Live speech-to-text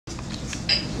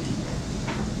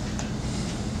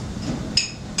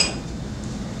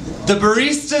The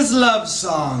Barista's Love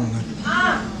Song.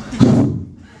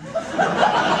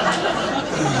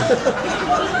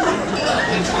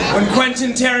 When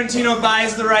Quentin Tarantino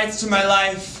buys the rights to my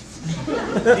life,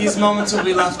 these moments will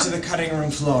be left to the cutting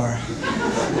room floor.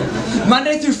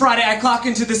 Monday through Friday, I clock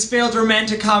into this failed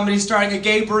romantic comedy starring a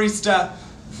gay barista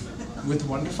with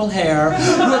wonderful hair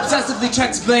who obsessively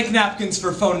checks blank napkins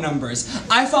for phone numbers.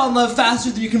 I fall in love faster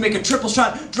than you can make a triple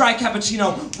shot dry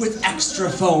cappuccino with extra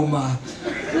foam.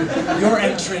 Your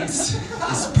entrance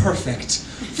is perfect.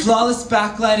 Flawless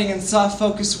backlighting and soft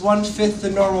focus, 1/5 the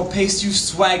normal pace, you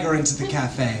swagger into the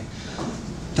cafe.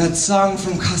 That song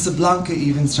from Casablanca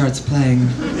even starts playing.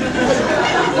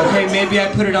 Okay, maybe I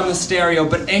put it on the stereo,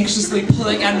 but anxiously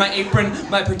pulling at my apron,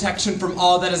 my protection from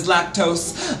all that is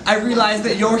lactose, I realize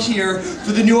that you're here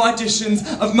for the new auditions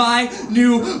of my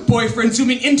new boyfriend.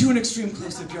 Zooming into an extreme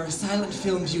close-up, you're a silent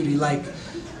film beauty, like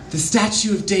the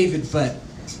statue of David, but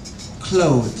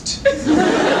clothed.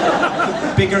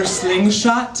 Bigger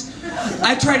slingshot.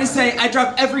 I try to say I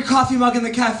drop every coffee mug in the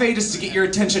cafe just to get your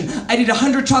attention. I need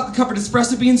 100 chocolate-covered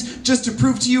espresso beans just to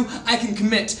prove to you I can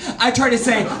commit. I try to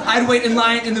say I'd wait in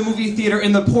line in the movie theater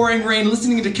in the pouring rain,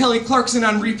 listening to Kelly Clarkson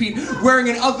on repeat, wearing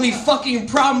an ugly fucking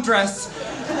prom dress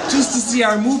just to see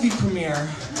our movie premiere.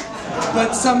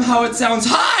 But somehow it sounds,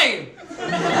 hi!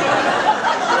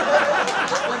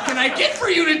 What can I get for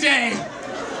you today?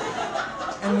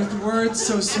 And with words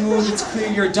so smooth, it's clear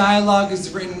your dialogue is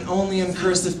written only in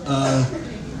cursive.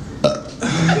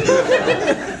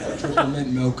 Triple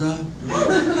mint mocha.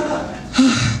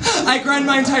 I grind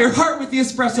my entire heart with the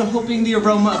espresso, hoping the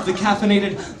aroma of the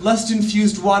caffeinated,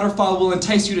 lust-infused waterfall will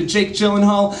entice you to Jake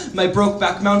Gyllenhaal, my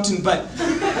Brokeback Mountain, but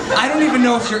I don't even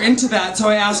know if you're into that, so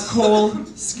I ask coal,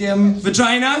 skim,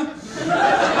 vagina?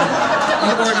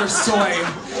 I order soy.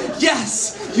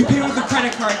 Yes! You pay with a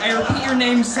credit card. I repeat your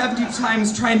name 70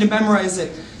 times trying to memorize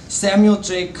it. Samuel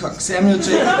J. Cook. Samuel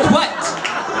J. Cook. What?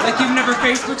 Like you've never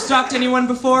Facebook stalked anyone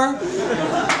before?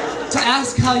 To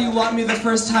ask how you want me the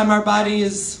first time our body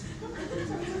is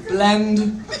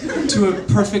blend to a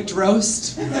perfect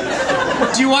roast?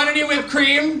 Do you want any whipped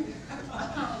cream?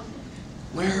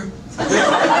 Where?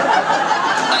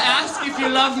 I ask if you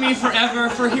love me forever,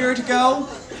 for here to go.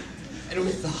 And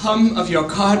with the hum of your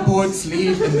cardboard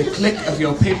sleeve and the click of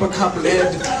your paper cup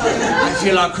lid, I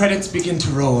feel our credits begin to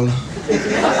roll.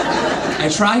 I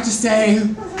try to say,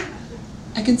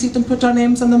 I can see them put our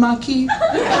names on the marquee.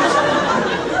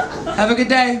 Have a good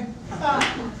day.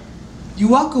 You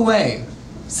walk away,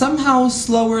 somehow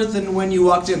slower than when you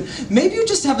walked in. Maybe you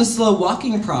just have a slow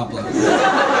walking problem.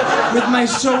 With my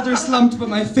shoulders slumped but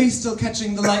my face still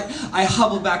catching the light, I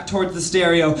hobble back towards the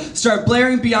stereo, start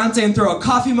blaring Beyonce and throw a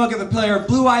coffee mug at the player,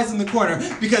 blue eyes in the corner,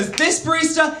 because this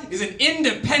barista is an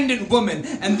independent woman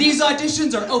and these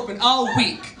auditions are open all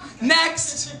week.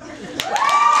 Next!